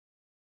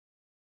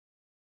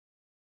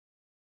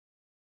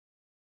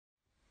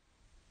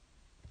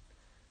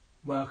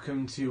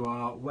Welcome to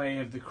our Way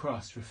of the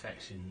Cross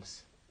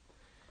reflections.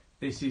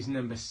 This is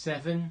number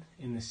 7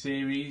 in the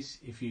series.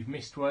 If you've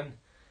missed one,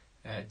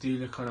 do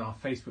look on our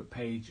Facebook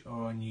page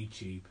or on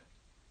YouTube.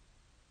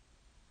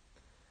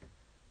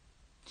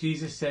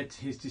 Jesus said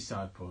to his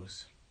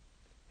disciples,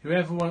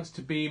 "Whoever wants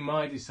to be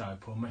my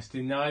disciple must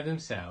deny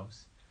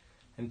themselves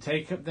and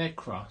take up their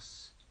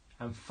cross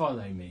and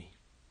follow me.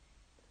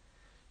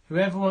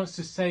 Whoever wants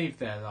to save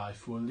their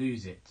life will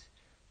lose it,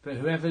 but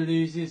whoever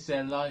loses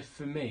their life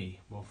for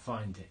me will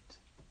find it."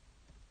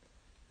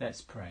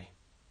 Let's pray.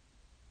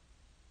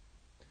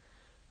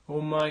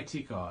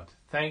 Almighty God,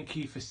 thank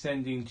you for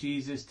sending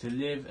Jesus to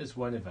live as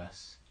one of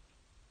us.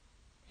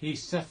 He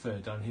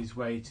suffered on his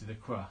way to the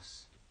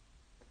cross.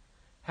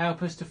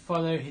 Help us to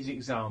follow his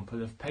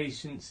example of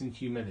patience and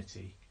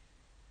humility.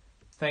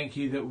 Thank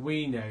you that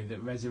we know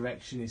that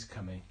resurrection is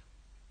coming.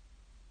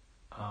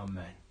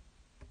 Amen.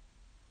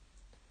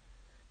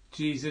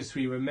 Jesus,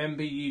 we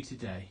remember you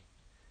today.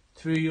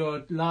 Through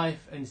your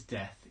life and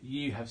death,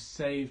 you have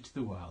saved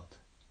the world.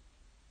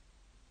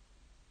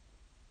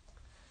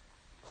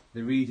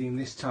 The reading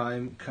this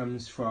time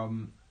comes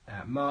from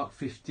Mark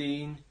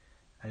 15,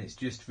 and it's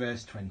just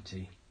verse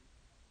 20.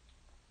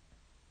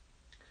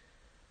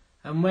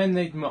 And when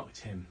they'd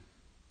mocked him,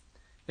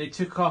 they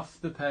took off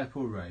the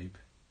purple robe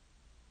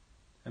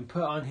and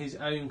put on his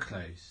own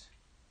clothes.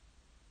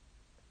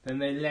 Then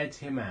they led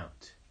him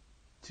out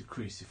to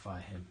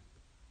crucify him.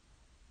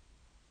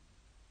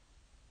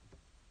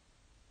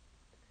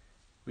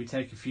 We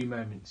take a few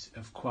moments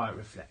of quiet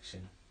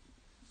reflection.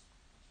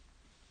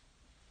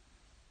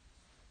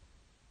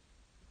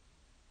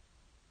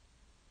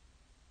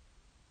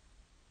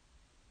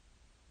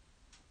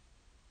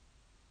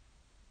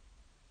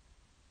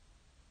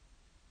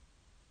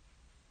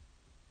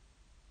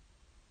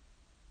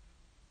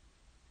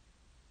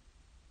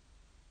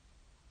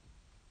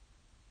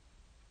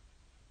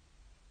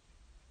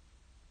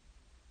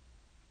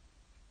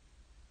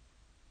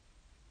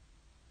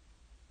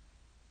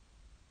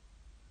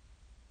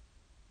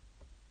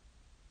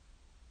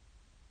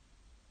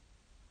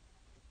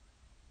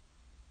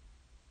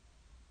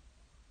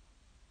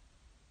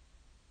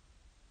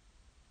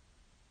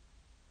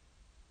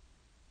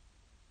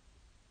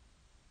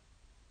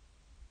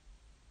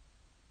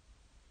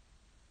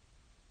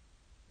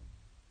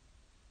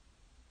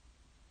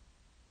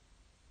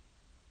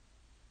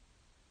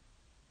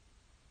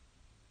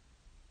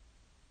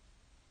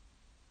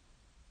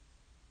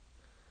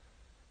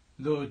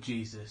 Lord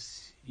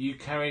Jesus, you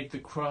carried the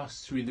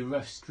cross through the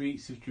rough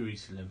streets of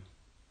Jerusalem.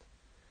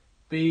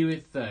 Be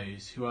with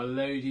those who are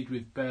loaded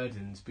with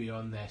burdens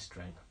beyond their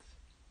strength.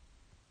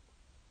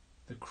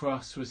 The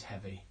cross was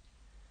heavy.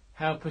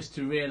 Help us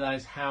to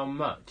realise how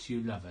much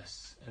you love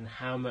us and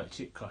how much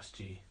it cost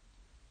you.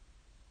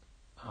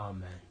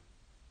 Amen.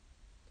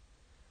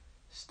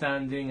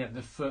 Standing at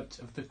the foot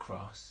of the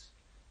cross,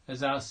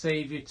 as our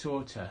Saviour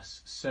taught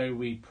us, so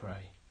we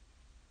pray.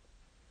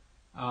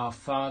 Our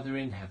Father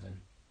in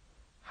heaven,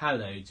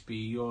 hallowed be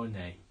your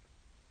name.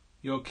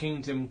 Your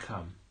kingdom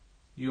come,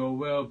 your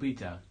will be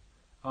done,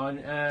 on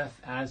earth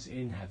as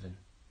in heaven.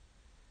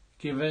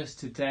 Give us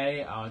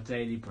today our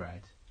daily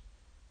bread.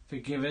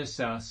 Forgive us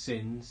our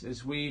sins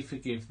as we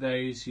forgive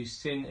those who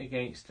sin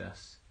against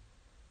us.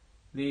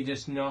 Lead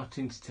us not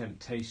into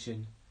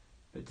temptation,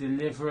 but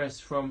deliver us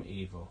from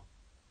evil.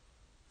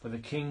 For the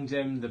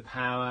kingdom, the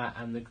power,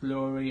 and the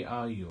glory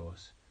are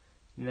yours,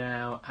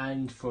 now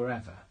and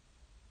forever.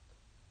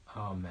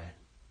 Amen.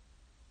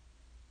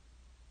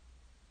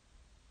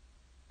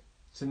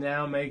 So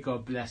now may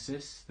God bless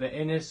us, that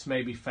in us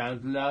may be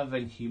found love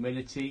and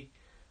humility,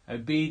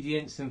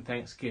 obedience and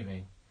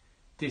thanksgiving,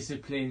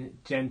 discipline,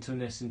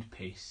 gentleness and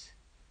peace.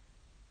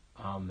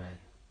 Amen.